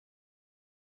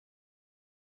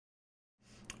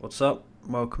What's up?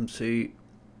 Welcome to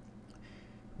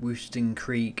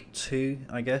Wüstenkrieg 2,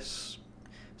 I guess.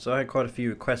 So I had quite a few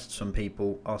requests from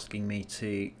people asking me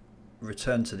to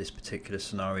return to this particular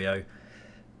scenario,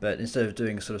 but instead of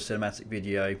doing a sort of cinematic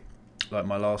video like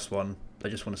my last one, they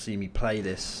just want to see me play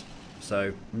this.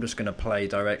 So I'm just going to play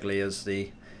directly as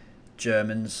the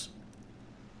Germans.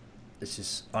 This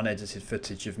is unedited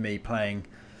footage of me playing,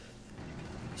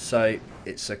 so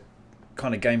it's a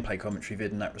kind of gameplay commentary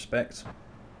vid in that respect.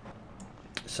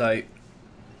 So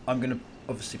I'm going to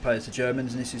obviously play as the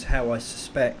Germans, and this is how I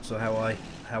suspect, or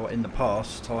how in the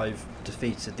past I've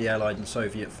defeated the Allied and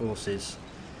Soviet forces.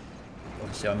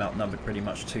 Obviously I'm outnumbered pretty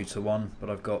much 2 to 1,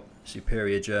 but I've got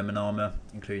superior German armour,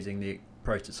 including the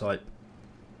prototype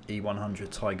E100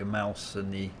 Tiger Mouse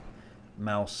and the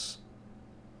Mouse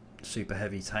super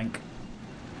heavy tank.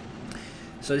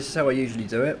 So this is how I usually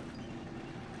do it.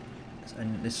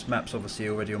 And this map's obviously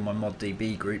already on my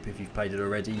ModDB group. If you've played it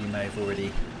already, you may have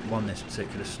already won this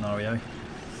particular scenario.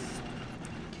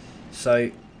 So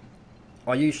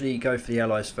I usually go for the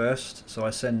Allies first, so I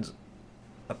send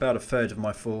about 1/3 of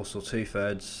my force, or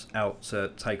 2/3, out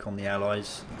to take on the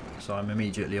Allies. So I'm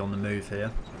immediately on the move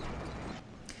here.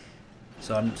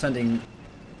 So I'm sending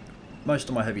most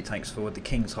of my heavy tanks forward, the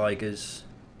King Tigers,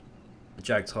 the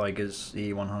Jag Tigers,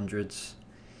 the E100s.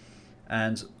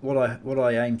 And what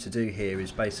I aim to do here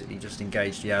is basically just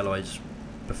engage the Allies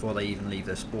before they even leave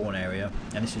their spawn area,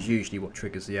 and this is usually what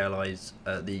triggers the Allies,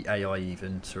 the AI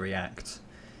even, to react.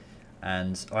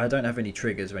 And I don't have any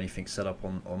triggers or anything set up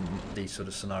on these sort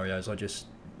of scenarios. I just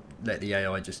let the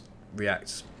AI just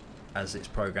react as it's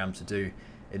programmed to do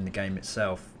in the game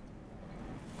itself.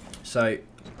 So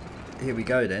here we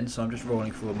go then. So I'm just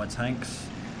rolling forward my tanks.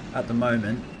 At the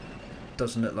moment, it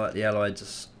doesn't look like the Allied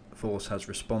force has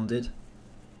responded,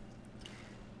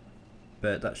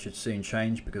 but that should soon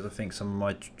change because I think some of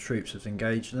my troops have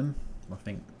engaged them. I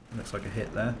think it looks like a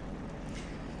hit there.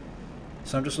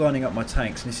 So I'm just lining up my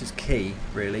tanks, and this is key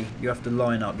really. You have to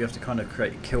line up, you have to kind of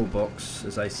create a kill box,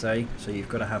 as they say. So you've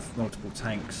got to have multiple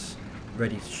tanks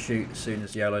ready to shoot as soon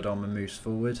as the Allied armour moves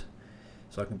forward.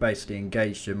 So I can basically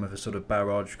engage them with a sort of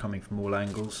barrage coming from all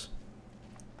angles.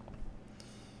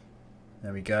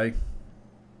 There we go.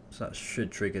 So that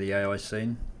should trigger the AI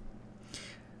scene.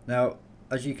 Now,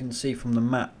 as you can see from the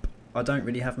map, I don't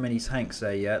really have many tanks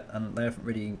there yet, and they haven't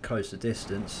really closed the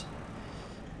distance.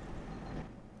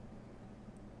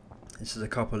 This is a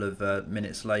couple of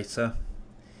minutes later.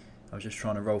 I was just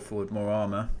trying to roll forward more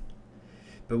armour.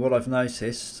 But what I've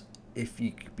noticed, if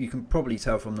you can probably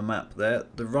tell from the map there,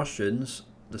 the Russians,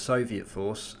 the Soviet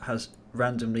force, has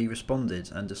randomly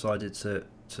responded and decided to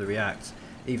react.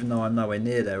 Even though I'm nowhere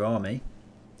near their army,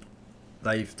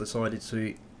 they've decided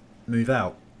to move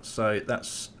out. So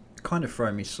that's kind of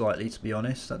thrown me slightly, to be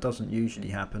honest. That doesn't usually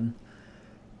happen,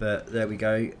 but there we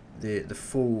go. The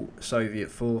full Soviet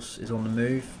force is on the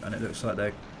move, and it looks like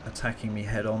they're attacking me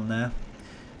head on there.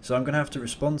 So I'm going to have to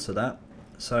respond to that.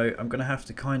 So I'm going to have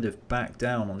to kind of back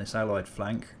down on this Allied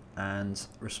flank and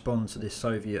respond to this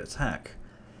Soviet attack.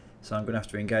 So I'm going to have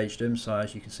to engage them. So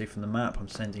as you can see from the map, I'm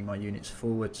sending my units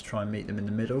forward to try and meet them in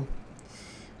the middle.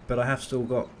 But I have still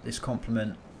got this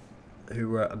complement who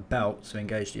were about to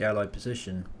engage the Allied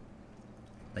position.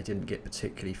 They didn't get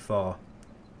particularly far.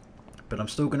 But I'm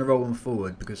still going to roll them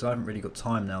forward because I haven't really got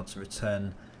time now to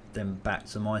return them back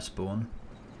to my spawn.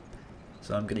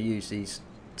 So I'm going to use these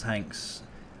tanks.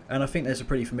 And I think there's a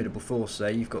pretty formidable force there.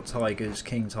 You've got Tigers,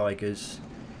 King Tigers.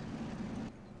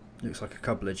 Looks like a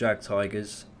couple of Jag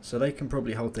Tigers. So they can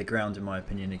probably hold their ground, in my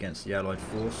opinion, against the Allied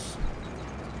force.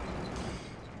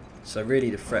 So really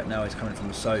the threat now is coming from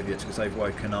the Soviets because they've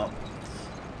woken up.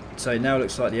 So now it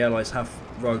looks like the Allies have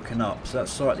woken up, so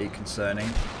that's slightly concerning.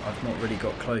 I've not really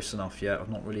got close enough yet. I've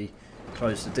not really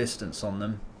closed the distance on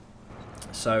them.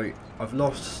 So I've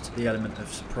lost the element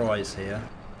of surprise here.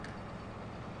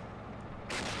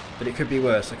 But it could be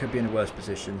worse. I could be in a worse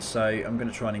position. So I'm going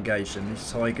to try and engage them.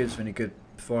 These Tigers are in a good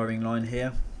firing line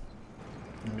here.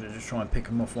 I'm going to just try and pick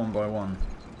them off one by one.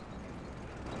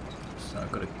 So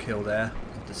I've got a kill there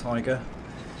with the Tiger.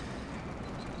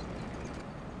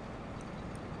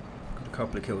 Got a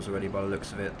couple of kills already by the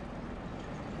looks of it.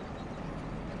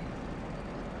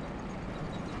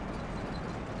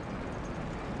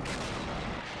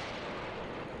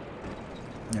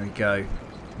 There we go.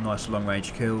 Nice long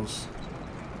range kills.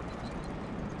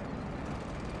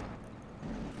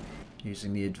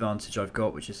 Using the advantage I've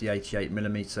got, which is the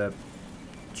 88mm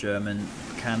German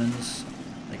cannons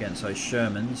against those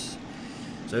Shermans.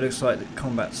 So it looks like the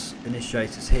combat's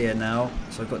initiators here now.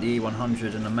 So I've got the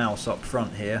E100 and the Mouse up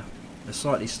front here. They're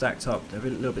slightly stacked up. They're a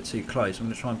little bit too close. I'm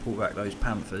going to try and pull back those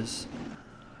Panthers.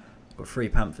 Got 3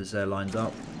 Panthers there lined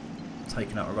up,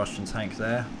 taking out a Russian tank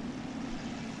there.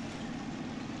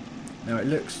 Now it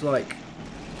looks like,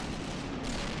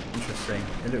 interesting,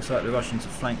 it looks like the Russians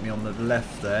have flanked me on the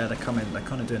left there. They're kind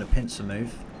of doing a pincer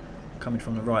move, coming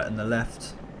from the right and the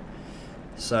left.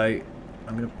 So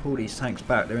I'm going to pull these tanks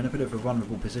back. They're in a bit of a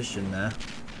vulnerable position there.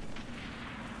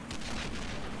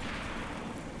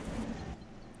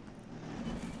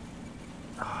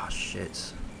 Ah,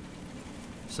 shit.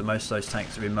 So most of those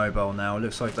tanks are immobile now. It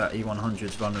looks like that E100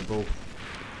 is vulnerable.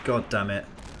 God damn it.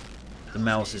 The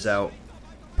Mouse is out.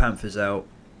 Panther's out.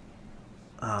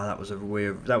 Ah, that was a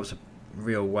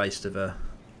real waste of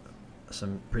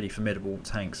some pretty formidable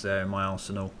tanks there in my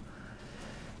arsenal.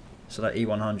 So that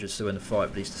E100 is still in the fight,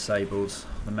 but he's disabled.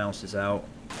 The Mouse is out.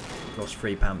 Lost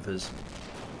 3 Panthers.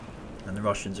 And the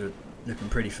Russians are looking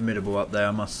pretty formidable up there,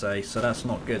 I must say. So that's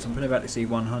not good. So I'm putting back this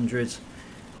E100.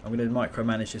 I'm going to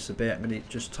micromanage this a bit. I'm going to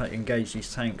just engage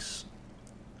these tanks.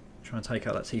 Try and take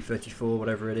out that T-34,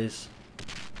 whatever it is.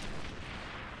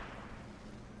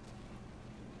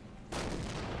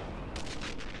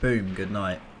 Boom, good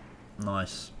night.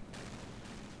 Nice.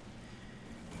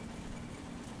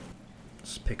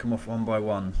 Let's pick them off one by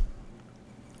one.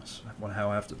 That's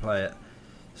how I have to play it.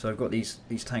 So I've got these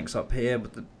tanks up here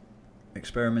with the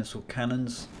experimental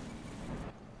cannons.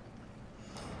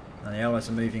 And the Allies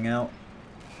are moving out.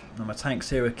 Now my tanks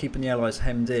here are keeping the Allies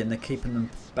hemmed in. They're keeping them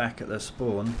back at their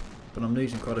spawn. But I'm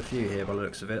losing quite a few here by the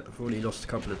looks of it. I've already lost a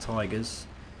couple of Tigers.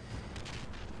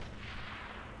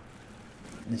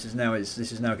 This is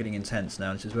now getting intense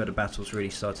now. This is where the battle's really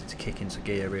started to kick into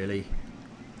gear, really.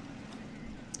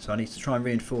 So I need to try and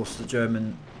reinforce the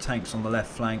German tanks on the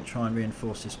left flank, try and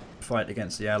reinforce this fight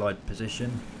against the Allied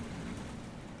position.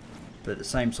 But at the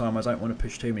same time, I don't want to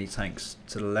push too many tanks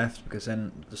to the left, because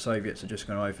then the Soviets are just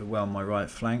going to overwhelm my right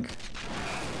flank.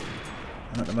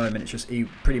 And at the moment, it's just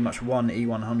pretty much one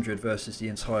E100 versus the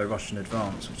entire Russian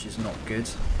advance, which is not good.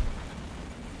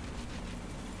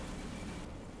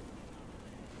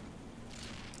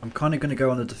 I'm kind of going to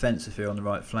go on the defensive here on the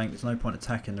right flank. There's no point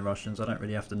attacking the Russians. I don't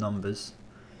really have the numbers.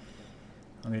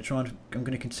 I'm going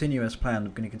to continue as planned.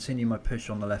 I'm going to continue my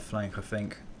push on the left flank, I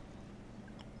think.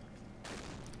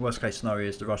 Worst case scenario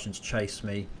is the Russians chase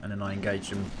me and then I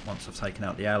engage them once I've taken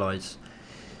out the Allies.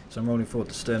 So I'm rolling forward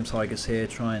the Sturm Tigers here,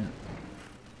 try and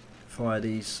fire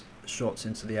these shots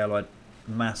into the Allied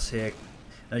mass here.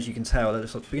 As you can tell,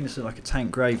 it's beginning to look like a tank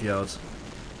graveyard.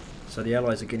 So the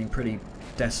Allies are getting pretty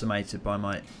decimated by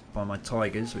my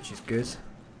Tigers, which is good.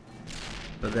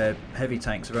 But their heavy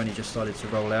tanks have only just started to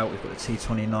roll out. We've got the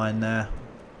T-29 there,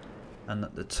 and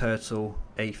the Turtle,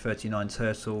 A-39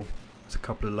 Turtle. There's a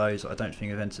couple of lows that I don't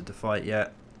think have entered the fight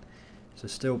yet. So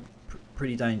still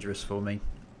pretty dangerous for me.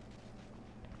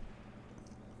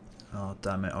 Oh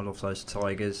damn it, I lost those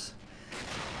Tigers.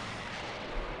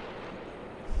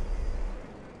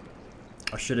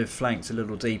 I should have flanked a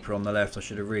little deeper on the left. I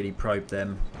should have really probed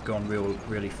them, gone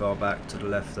really far back to the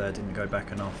left there, didn't go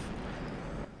back enough.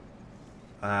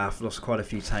 I've lost quite a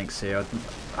few tanks here.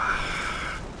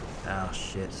 Ah,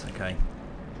 shit, okay.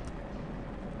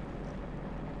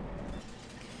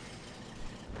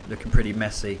 Looking pretty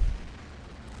messy.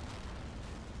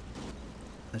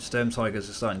 The Sturm Tigers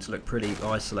are starting to look pretty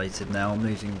isolated now. I'm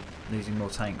losing more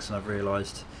tanks than I've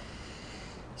realised.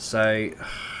 So,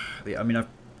 I mean,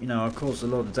 I've caused a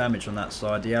lot of damage on that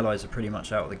side. The Allies are pretty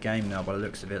much out of the game now by the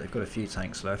looks of it. They've got a few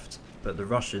tanks left, but the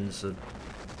Russians are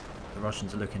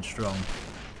looking strong.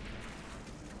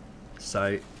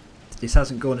 So this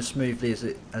hasn't gone as smoothly as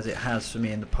it has for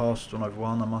me in the past when I've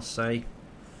won, I must say.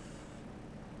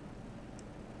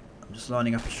 I'm just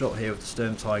lining up a shot here with the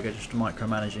Sturm Tiger, just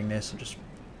micromanaging this. I just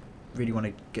really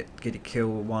want to get a kill,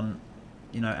 one,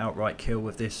 outright kill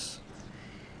with this.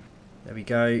 There we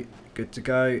go, good to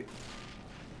go.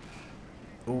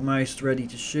 Almost ready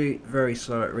to shoot, very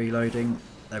slow at reloading.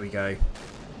 There we go.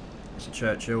 It's a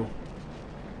Churchill.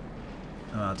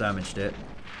 Oh, I damaged it.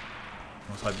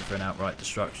 I was hoping for an outright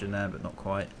destruction there, but not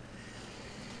quite.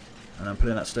 And I'm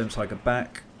pulling that Sturm Tiger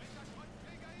back.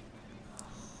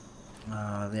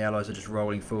 The Allies are just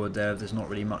rolling forward there. There's not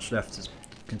really much left to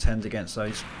contend against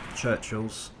those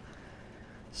Churchills.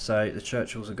 So the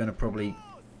Churchills are going to probably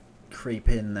creep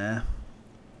in there.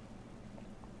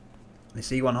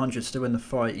 This E100's still in the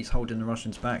fight. He's holding the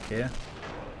Russians back here.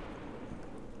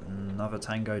 Another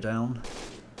tango down.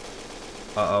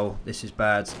 Uh-oh, this is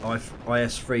bad.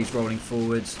 IS-3's rolling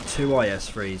forwards. 2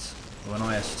 IS-3s. Or an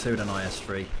IS-2 and an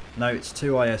IS-3. No, it's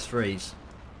 2 IS-3s.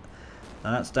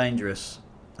 Now that's dangerous.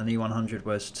 An E100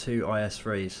 was 2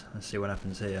 IS-3s. Let's see what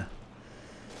happens here.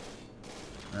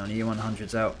 Now the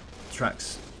E100's out.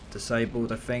 Track's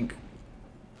disabled, I think.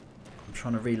 I'm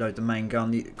trying to reload the main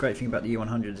gun. The great thing about the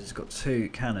E100 is it's got two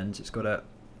cannons. It's got a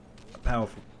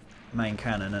powerful main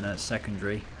cannon and a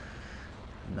secondary.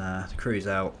 Nah, the crew's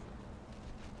out.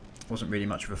 Wasn't really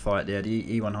much of a fight there. The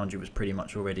E100 was pretty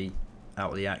much already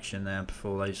out of the action there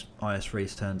before those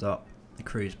IS-3s turned up. The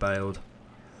crew's bailed.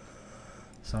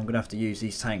 So I'm going to have to use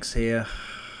these tanks here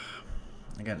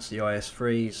against the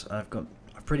IS-3s. I've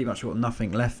pretty much got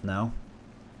nothing left now.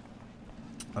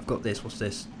 I've got this. What's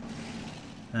this?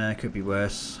 Could be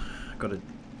worse. I've got a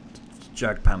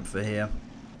Jag Panther here.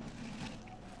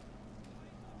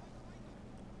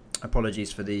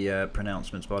 Apologies for the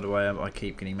pronouncements, by the way. I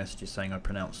keep getting messages saying I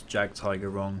pronounce Jag Tiger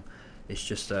wrong. It's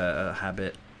just a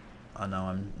habit. I know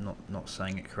I'm not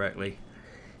saying it correctly.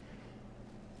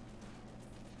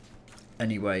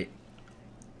 Anyway,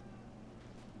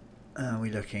 how are we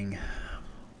looking?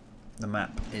 The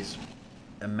map is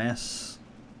a mess.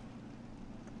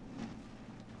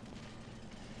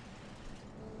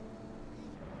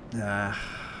 You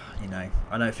know,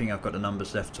 I don't think I've got the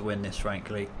numbers left to win this,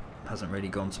 frankly. Hasn't really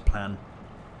gone to plan.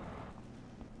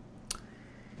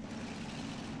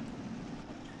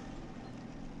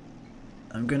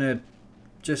 I'm gonna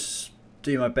just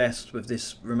do my best with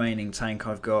this remaining tank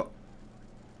I've got.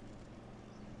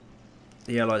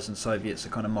 The Allies and Soviets are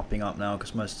kind of mopping up now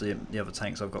because most of the other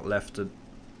tanks I've got left are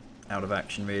out of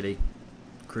action really.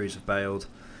 Crews have bailed,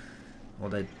 or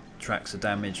their tracks are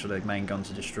damaged, or their main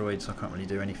guns are destroyed, so I can't really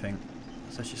do anything.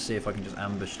 So let's just see if I can just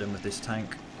ambush them with this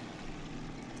tank.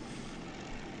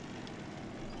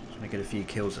 Trying to get a few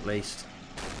kills at least.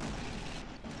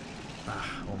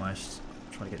 Almost.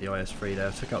 Trying to get the IS-3 there.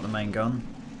 Took out the main gun.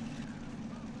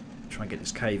 Try and get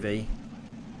this KV.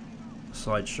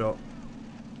 Side shot.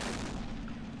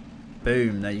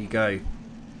 Boom, there you go.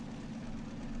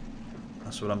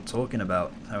 That's what I'm talking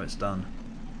about, how it's done.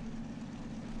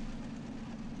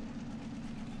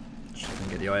 Just gonna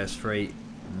get the IS-3.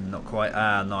 Not quite.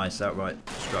 Nice, outright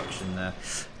destruction there.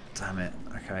 Damn it.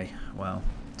 Okay, well,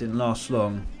 didn't last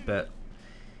long, but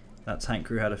that tank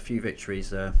crew had a few victories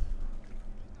there.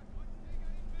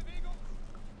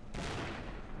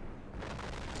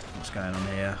 What's going on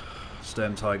here?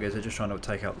 Sturm Tigers, they're just trying to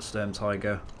take out the Sturm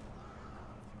Tiger.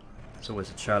 It's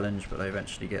always a challenge, but they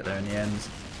eventually get there in the end.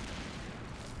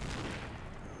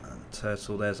 And the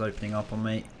turtle there's opening up on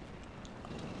me.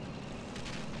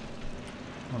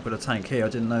 I've got a tank here, I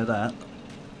didn't know that.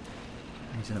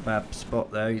 He's in a bad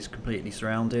spot there, he's completely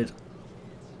surrounded.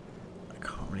 I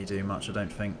can't really do much, I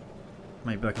don't think.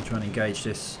 Maybe I can try and engage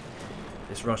this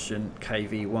Russian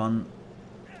KV-1.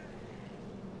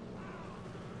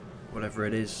 Whatever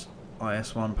it is.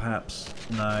 IS-1 perhaps?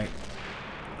 No.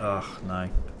 Ugh, no.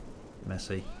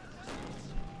 Messy.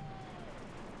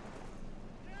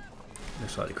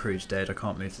 Looks like the crew's dead, I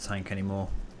can't move the tank anymore.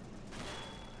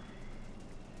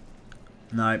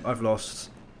 No, I've lost.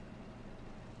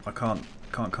 I can't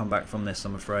come back from this,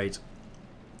 I'm afraid.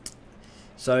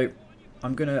 So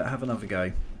I'm gonna have another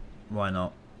go. Why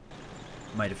not?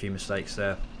 Made a few mistakes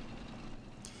there.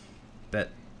 But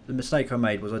the mistake I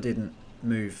made was I didn't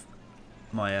move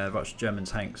my German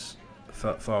tanks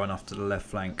far enough to the left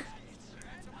flank.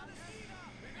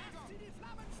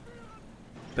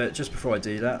 But just before I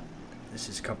do that, this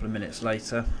is a couple of minutes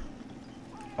later,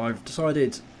 I've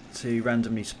decided to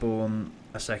randomly spawn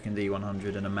a second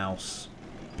E100 and a mouse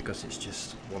because it's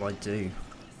just what I do.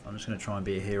 I'm just going to try and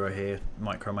be a hero here,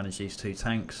 micromanage these two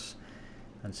tanks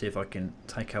and see if I can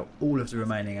take out all of the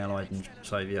remaining Allied and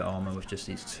Soviet armour with just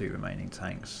these two remaining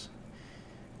tanks.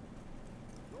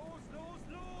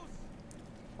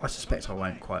 I suspect I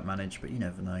won't quite manage, but you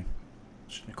never know.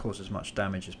 Just going to cause as much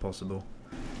damage as possible.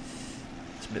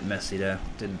 It's a bit messy there.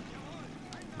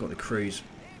 Got the crews.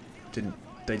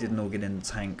 They didn't all get in the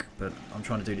tank, but I'm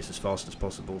trying to do this as fast as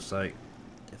possible, so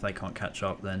if they can't catch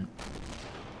up then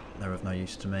they're of no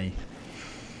use to me.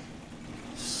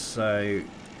 So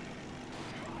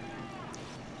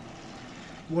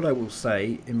what I will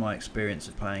say, in my experience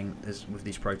of playing with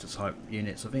these prototype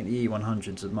units, I think the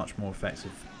E100 is a much more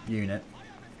effective unit.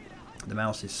 The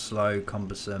mouse is slow,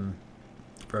 cumbersome,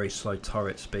 very slow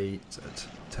turret speed,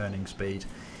 turning speed.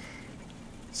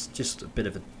 It's just a bit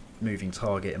of a moving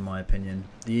target in my opinion.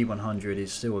 The E100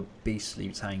 is still a beastly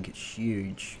tank, it's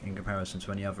huge in comparison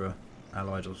to any other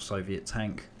Allied or Soviet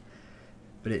tank.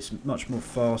 But it's much more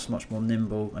fast, much more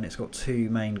nimble, and it's got two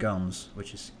main guns,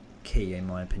 which is key in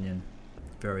my opinion.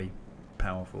 Very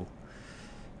powerful,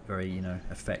 very, you know,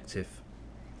 effective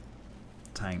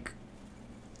tank.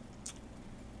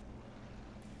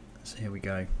 So here we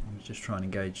go. I'm just trying to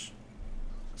engage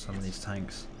some of these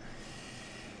tanks.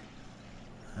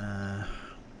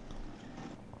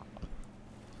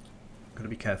 Got to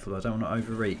be careful. I don't want to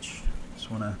overreach.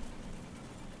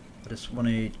 I just want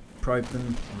to probe them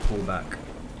and pull back.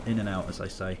 In and out, as they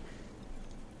say.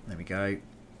 There we go.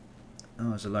 Oh,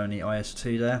 there's a lonely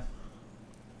IS-2 there.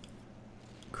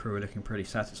 Crew are looking pretty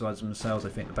satisfied with themselves.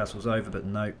 They think the battle's over, but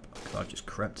nope. I've just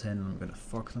crept in and I'm going to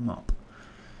fuck them up.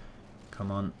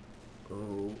 Come on.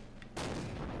 Oh.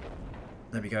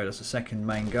 There we go. That's the second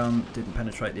main gun. Didn't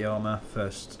penetrate the armour.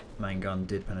 First main gun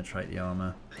did penetrate the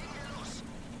armour.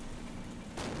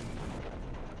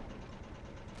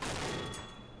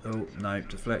 Oh, no.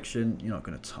 Deflection. You're not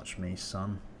going to touch me,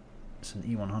 son. It's an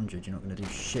E100. You're not going to do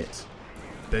shit.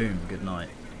 Boom. Good night.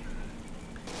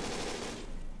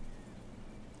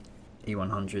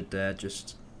 E100 there.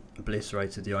 Just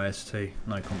obliterated the IS-2.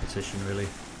 No competition, really.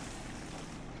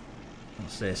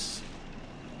 What's this?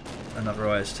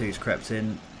 Another IS-2's crept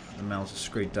in. The Mauser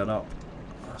screwed that up.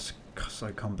 That's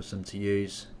so cumbersome to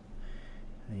use.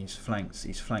 And he's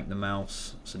flanked the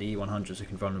mouse. So the E100's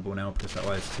looking vulnerable now because that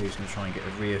IS-2's going to try and get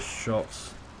a rear shot.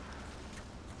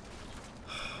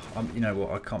 You know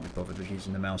what? I can't be bothered with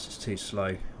using the mouse. It's too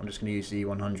slow. I'm just going to use the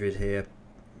E100 here,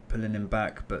 pulling him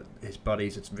back. But his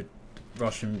buddies,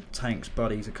 Russian tanks'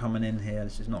 buddies, are coming in here.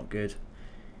 This is not good.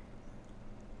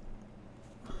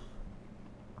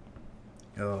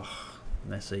 Oh,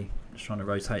 messy. Just trying to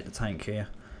rotate the tank here.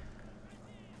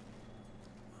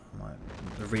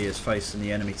 The rear's facing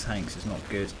the enemy tanks is not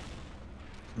good.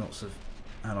 Lots of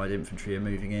allied infantry are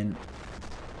moving in.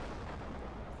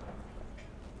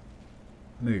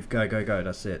 Move, go, go, go,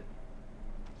 that's it.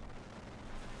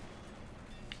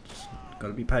 Just got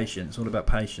to be patient. It's all about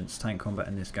patience. Tank combat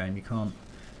in this game. You can't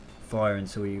fire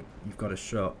until you've got a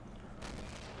shot.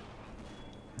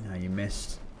 No, you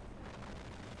missed.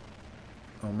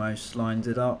 Almost lined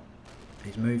it up.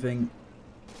 He's moving.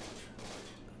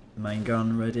 Main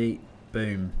gun ready.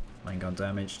 Boom. Main gun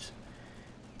damaged.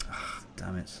 Ah,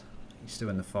 damn it. He's still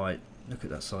in the fight. Look at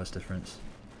that size difference.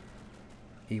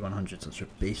 E100's such a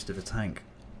beast of a tank.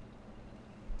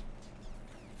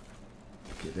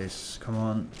 Look at this. Come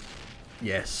on.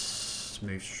 Yes.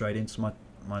 Move straight into my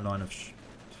line of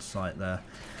sight there.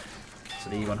 So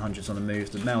the E100's on the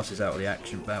move. The mouse is out of the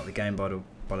action, out of the game by the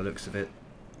looks of it.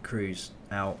 Crew's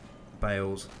out,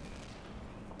 bails.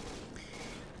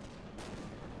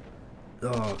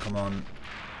 Oh, come on.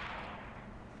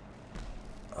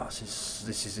 Oh,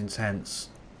 this is intense.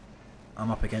 I'm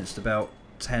up against about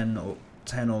 10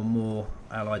 or more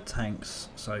allied tanks,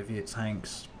 Soviet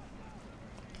tanks.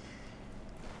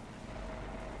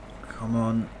 Come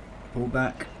on, pull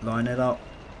back, line it up.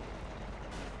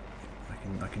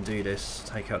 I can do this.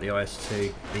 Take out the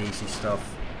IS-2, the easy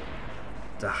stuff.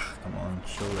 Come on,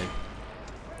 surely.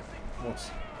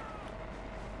 What?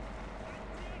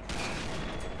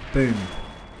 Boom.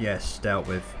 Yes, dealt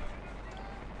with.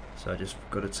 So I just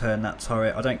got to turn that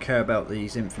turret. I don't care about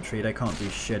these infantry. They can't do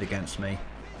shit against me.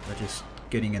 They're just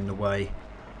getting in the way.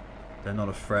 They're not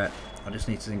a threat. I just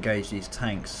need to engage these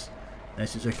tanks. And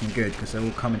this is looking good because they're all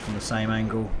coming from the same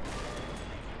angle.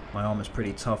 My armor's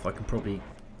pretty tough. I can probably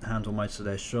handle most of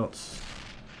their shots.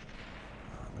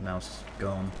 The mouse is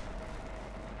gone.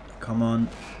 Come on,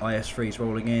 IS-3's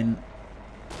rolling in.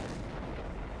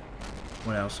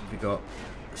 What else have we got?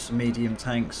 Some medium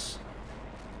tanks.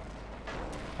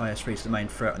 IS-3's the main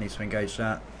threat, I need to engage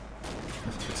that.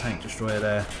 This is the tank destroyer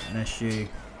there, an SU.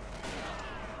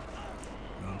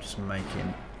 I'm just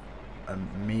making a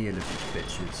meal of these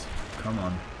bitches. Come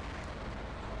on.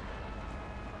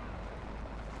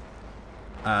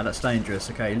 Ah, that's dangerous.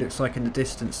 Okay, looks like in the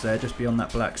distance there, just beyond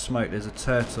that black smoke, there's a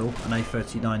turtle, an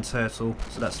A39 turtle.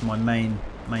 So that's my main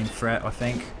threat, I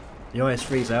think. The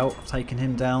IS-3's out. I've taken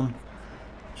him down.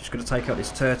 Just got to take out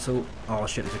this turtle. Oh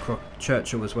shit, there's a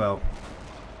Churchill as well.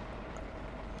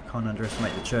 Can't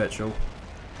underestimate the Churchill.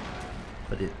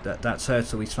 But that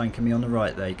turtle, he's flanking me on the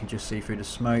right there. You can just see through the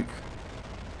smoke.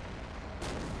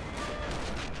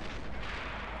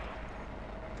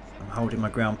 I'm holding my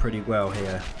ground pretty well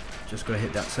here. Just got to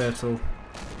hit that turtle.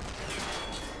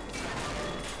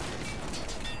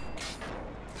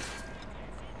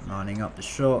 Lining up the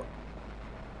shot.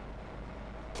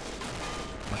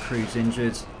 My crew's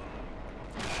injured.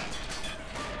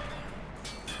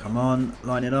 Come on,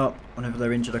 line it up. Whenever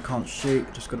they're injured I can't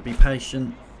shoot. Just got to be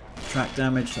patient. Track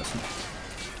damage. That's not...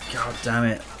 God damn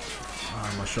it.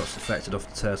 Oh, my shot's deflected off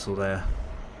the turtle there.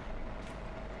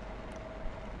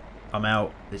 I'm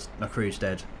out. My crew's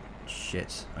dead.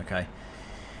 Shit. Okay.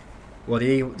 Well,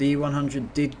 the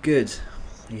E100 did good.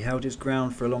 He held his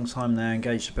ground for a long time there.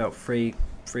 Engaged about three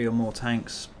or more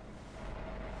tanks.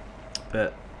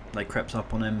 But they crept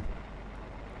up on him.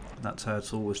 That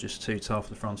turtle was just too tough,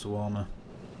 the frontal armour.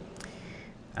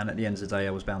 and at the end of the day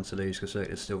I was bound to lose because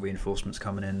there's still reinforcements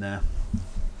coming in there.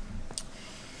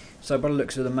 So by the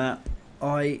looks of the map,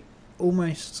 I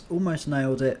almost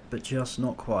nailed it, but just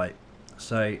not quite.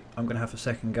 So I'm going to have a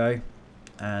second go,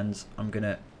 and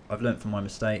I've learnt from my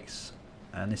mistakes,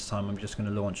 and this time I'm just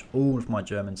going to launch all of my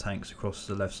German tanks across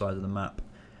the left side of the map,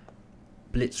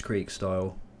 blitzkrieg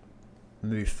style,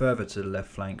 move further to the left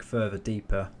flank, further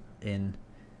deeper in,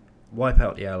 wipe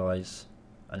out the Allies,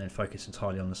 and then focus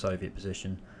entirely on the Soviet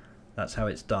position. That's how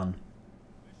it's done.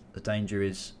 The danger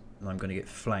is that I'm going to get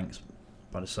flanked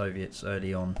by the Soviets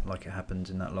early on, like it happened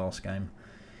in that last game.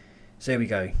 So here we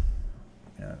go.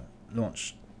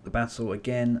 Launch the battle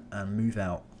again and move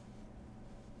out.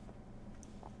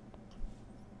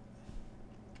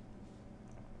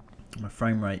 My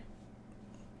frame rate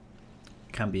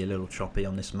can be a little choppy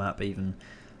on this map, even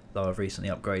though I've recently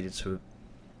upgraded to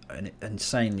an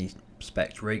insanely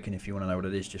spec'd rig, and if you want to know what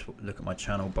it is, just look at my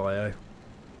channel bio.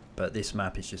 But this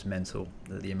map is just mental,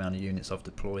 the amount of units I've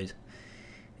deployed.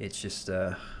 It's just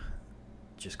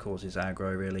causes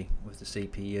aggro really with the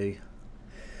CPU.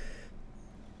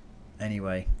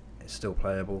 Anyway, it's still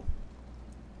playable.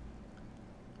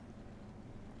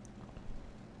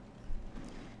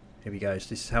 Here we go. So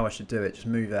this is how I should do it. Just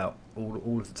move out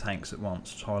all of the tanks at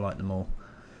once. Just highlight them all.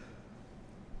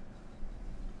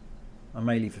 I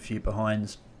may leave a few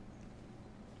behind,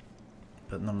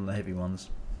 but none of the heavy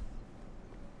ones.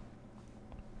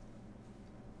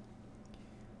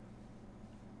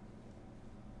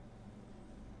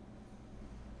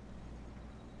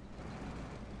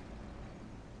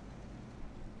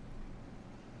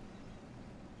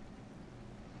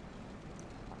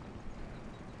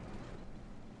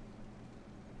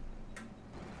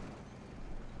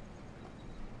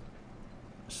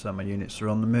 So my units are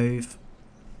on the move.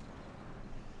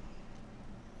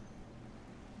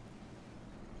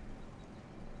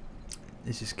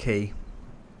 This is key.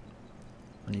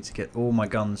 I need to get all my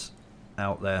guns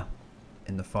out there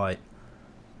in the fight.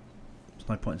 There's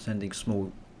no point in sending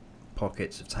small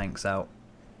pockets of tanks out.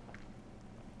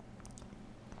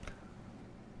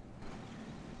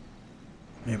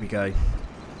 Here we go.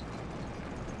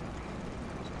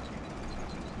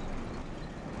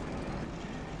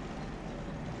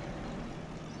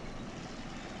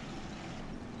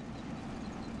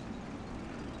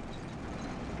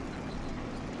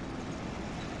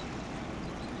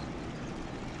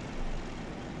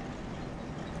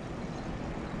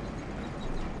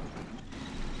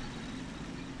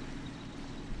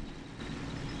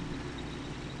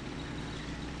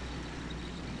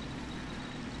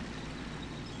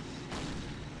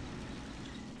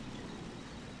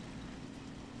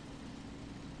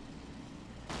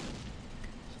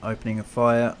 Opening a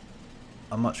fire.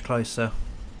 I'm much closer,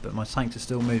 but my tanks are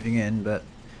still moving in, but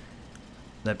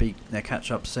they'll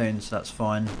catch up soon, so that's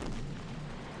fine.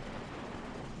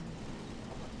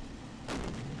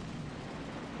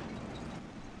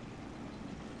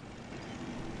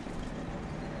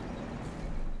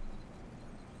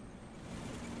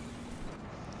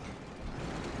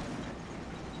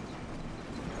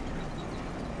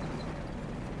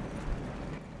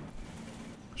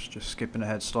 Just skipping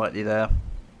ahead slightly there.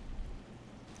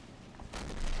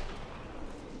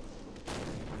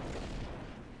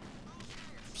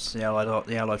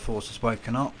 The Allied force has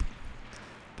woken up,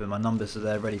 but my numbers are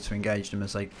there ready to engage them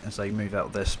as they move out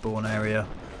of their spawn area.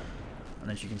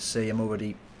 And as you can see, I'm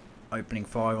already opening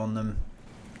fire on them,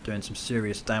 doing some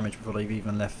serious damage before they've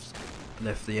even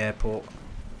left the airport.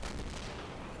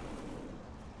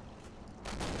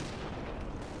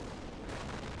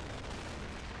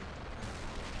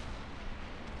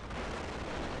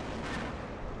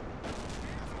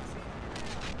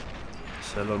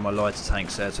 So a lot of my lighter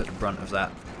tanks there took the brunt of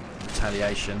that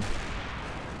retaliation,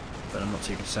 but I'm not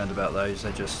too concerned about those.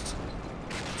 They're just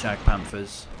Jag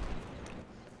Panthers.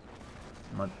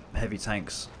 My heavy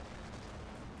tanks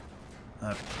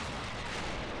are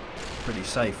pretty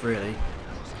safe, really.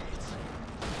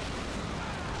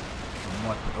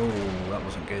 Oh, that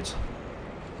wasn't good.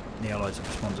 The Allies have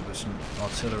responded with some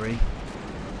artillery.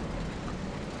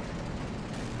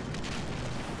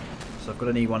 So I've got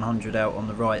an E100 out on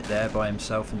the right there by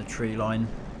himself in the tree line.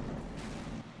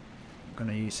 I'm going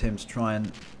to use him to try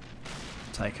and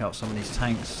take out some of these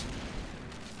tanks.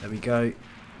 There we go,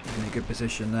 in a good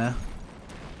position there.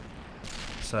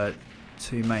 So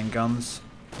 2 main guns,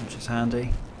 which is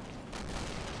handy.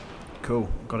 Cool,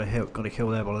 got a kill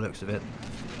there by the looks of it.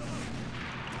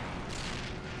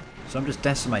 So I'm just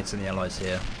decimating the Allies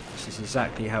here. This is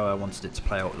exactly how I wanted it to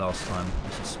play out last time.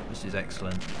 This is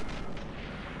excellent.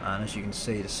 And as you can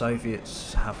see, the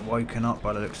Soviets have woken up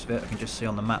by the looks of it. I can just see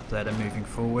on the map there they're moving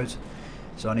forward.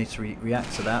 So I need to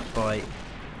react to that by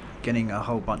getting a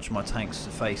whole bunch of my tanks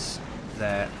to face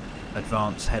their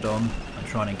advance head on and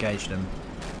try and engage them,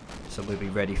 so we'll be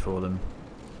ready for them.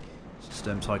 So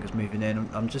Sturm Tiger's moving in.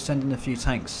 I'm just sending a few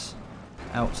tanks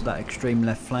out to that extreme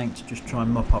left flank to just try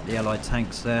and mop up the allied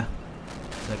tanks there.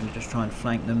 So they're going to just try and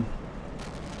flank them.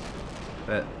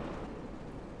 But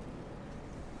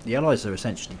the allies are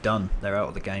essentially done. They're out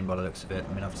of the game by the looks of it.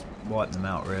 I mean, I've wiped them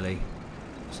out really,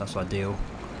 so that's ideal.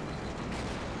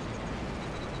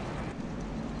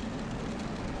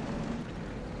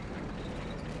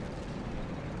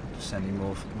 Just sending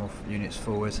more units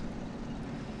forward.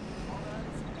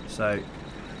 So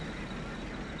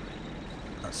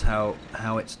that's how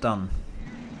it's done.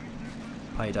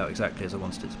 Played out exactly as I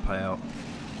wanted it to play out.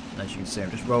 And as you can see, I'm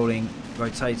just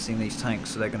rotating these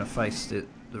tanks so they're going to face the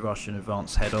Russian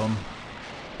advance head on.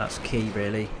 That's key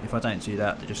really. If I don't do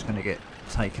that, they're just going to get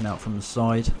taken out from the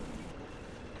side.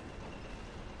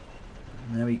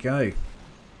 And there we go.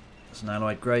 There's an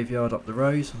allied graveyard up the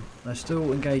road. They're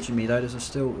still engaging me though. There's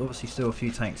obviously still a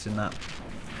few tanks in that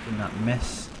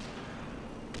mess.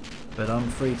 But I'm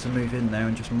free to move in there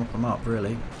and just mop them up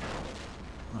really.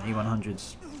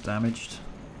 E100's damaged.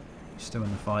 He's still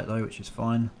in the fight though, which is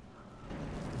fine.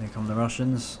 Here come the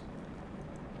Russians.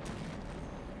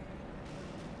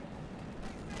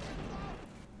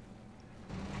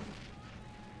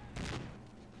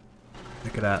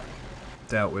 Look at that.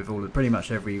 Dealt with pretty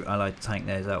much every allied tank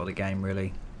there is out of the game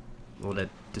really. Or they're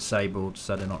disabled,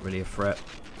 so they're not really a threat.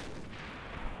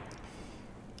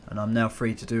 And I'm now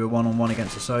free to do a one-on-one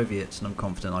against the Soviets, and I'm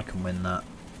confident I can win that.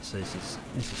 So this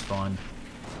is fine.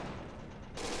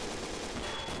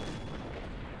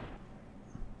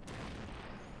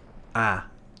 Ah.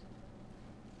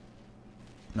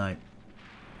 No.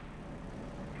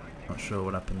 Not sure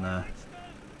what happened there.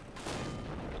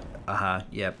 Aha,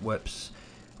 yeah, whoops.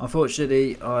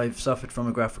 Unfortunately, I've suffered from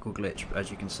a graphical glitch,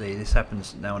 as you can see. This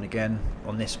happens now and again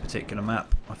on this particular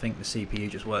map. I think the CPU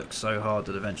just works so hard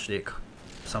that eventually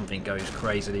something goes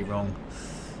crazily wrong.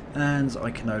 And I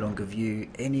can no longer view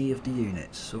any of the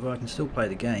units. Although I can still play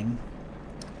the game,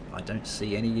 I don't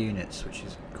see any units, which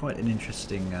is quite an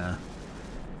interesting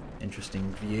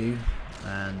view.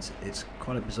 And it's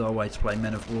quite a bizarre way to play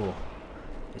Men of War.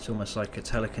 It's almost like a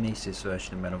telekinesis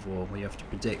version of Men of War, where you have to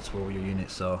predict where all your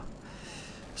units are.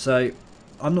 So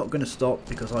I'm not going to stop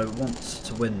because I want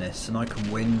to win this, and I can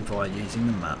win via using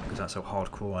the map because that's how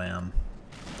hardcore I am.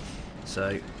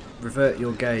 So revert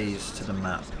your gaze to the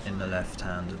map in the left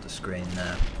hand of the screen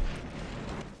there.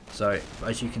 So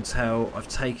as you can tell, I've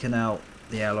taken out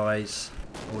the allies.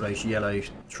 All those yellow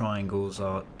triangles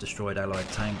are destroyed allied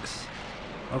tanks.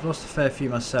 I've lost a fair few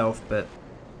myself, but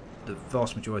the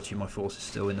vast majority of my force is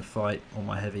still in the fight, all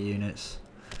my heavy units.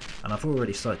 And I've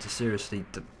already started to seriously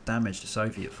damage the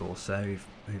Soviet force there,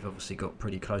 who've obviously got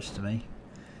pretty close to me.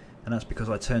 And that's because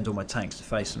I turned all my tanks to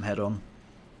face them head on.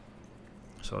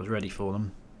 So I was ready for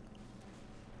them.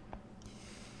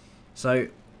 So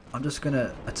I'm just going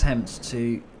to attempt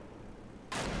to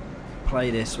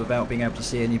play this without being able to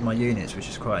see any of my units, which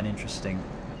is quite an interesting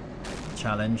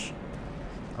challenge.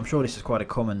 I'm sure this is quite a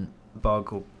common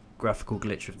bug or graphical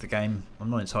glitch of the game.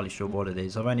 I'm not entirely sure what it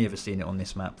is. I've only ever seen it on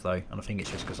this map though, and I think it's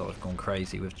just because I've gone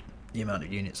crazy with the amount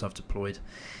of units I've deployed.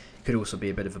 It could also be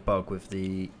a bit of a bug with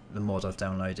the mod I've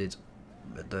downloaded,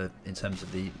 in terms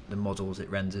of the models it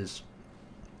renders,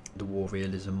 the war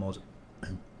realism mod.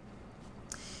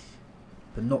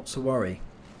 But not to worry.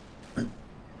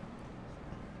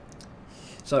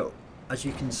 So as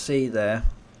you can see there,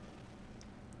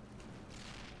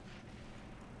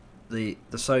 the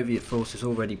Soviet force is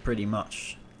already pretty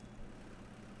much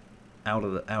out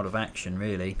of action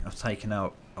really. I've taken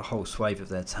out a whole swathe of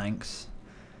their tanks,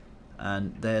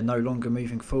 and they're no longer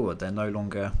moving forward. They're no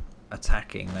longer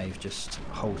attacking. They've just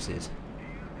halted.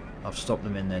 I've stopped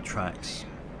them in their tracks.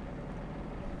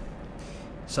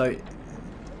 So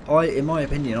in my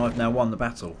opinion, I've now won the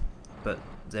battle. But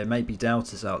there may be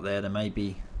doubters out there. There may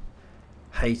be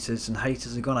haters, and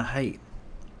haters are gonna hate.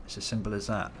 It's as simple as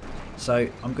that. So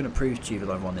I'm going to prove to you that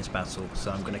I've won this battle.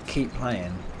 So I'm going to keep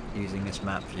playing using this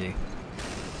map view.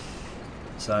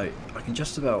 So I can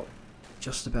just about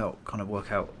kind of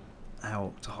work out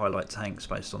how to highlight tanks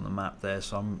based on the map there.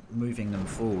 So I'm moving them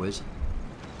forward,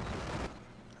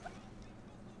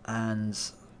 and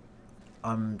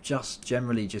I'm just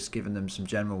generally just giving them some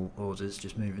general orders,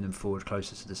 just moving them forward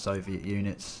closer to the Soviet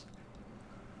units.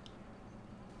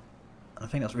 And I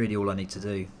think that's really all I need to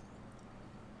do.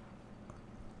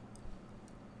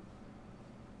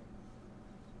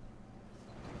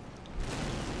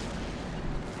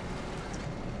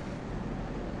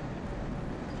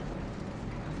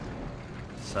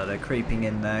 So they're creeping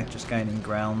in there, just gaining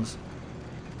ground.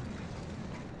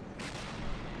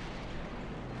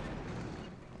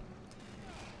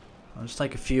 I'll just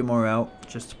take a few more out,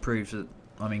 just to prove that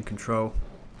I'm in control.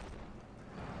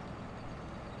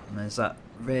 And there's that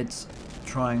red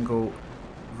triangle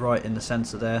right in the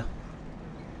centre there.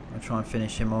 I'll try and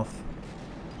finish him off.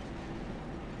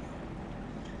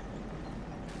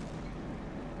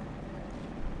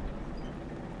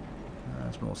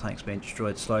 There's more tanks being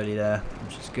destroyed slowly there,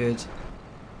 which is good.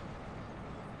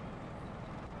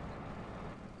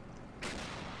 That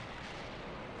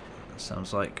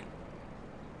sounds like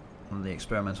one of the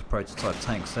experimental prototype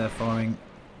tanks there firing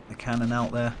the cannon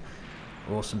out there.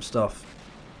 Awesome stuff.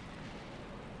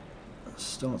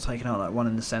 Still not taking out that one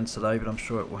in the centre though, but I'm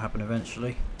sure it will happen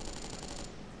eventually.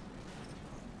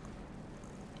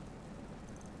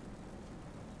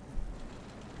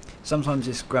 Sometimes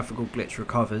this graphical glitch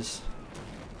recovers,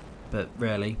 but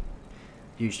rarely.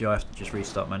 Usually I have to just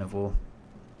restart Man of War.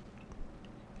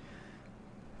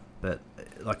 But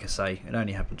like I say, it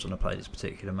only happens when I play this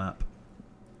particular map.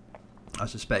 I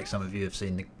suspect some of you have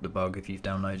seen the bug if you've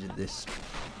downloaded this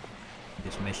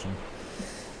mission.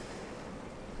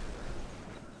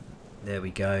 There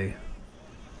we go.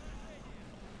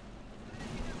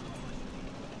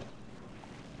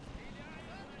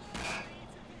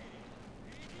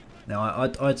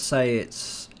 Now I'd say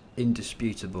it's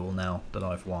indisputable now that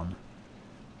I've won,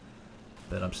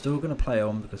 but I'm still going to play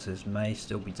on because there may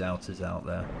still be doubters out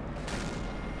there.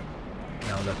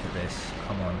 Now look at this,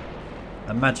 come on.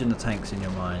 Imagine the tanks in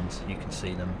your mind, you can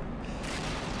see them.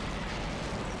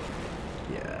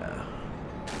 Yeah.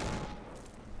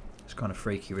 It's kind of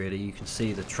freaky really, you can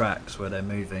see the tracks where they're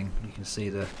moving, you can see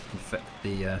the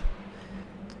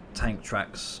tank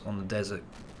tracks on the desert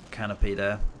canopy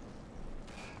there.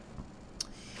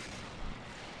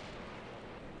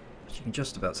 But you can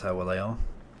just about tell where they are.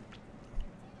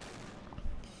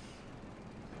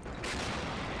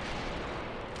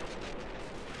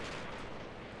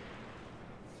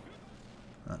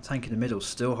 That tank in the middle is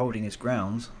still holding his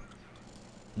ground.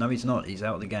 No, he's not. He's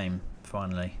out of the game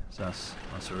finally. So that's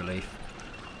a relief.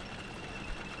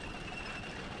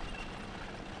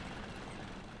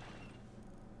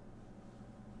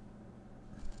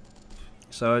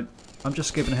 So I'm just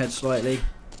skipping ahead slightly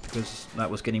because that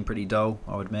was getting pretty dull,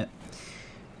 I'll admit.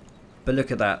 But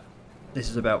look at that. This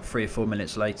is about 3 or 4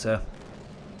 minutes later.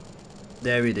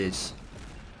 There it is.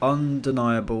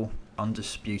 Undeniable,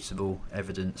 undisputable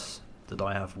evidence that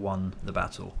I have won the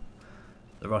battle.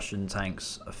 The Russian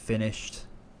tanks are finished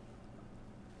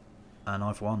and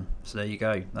I've won. So there you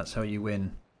go. That's how you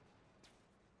win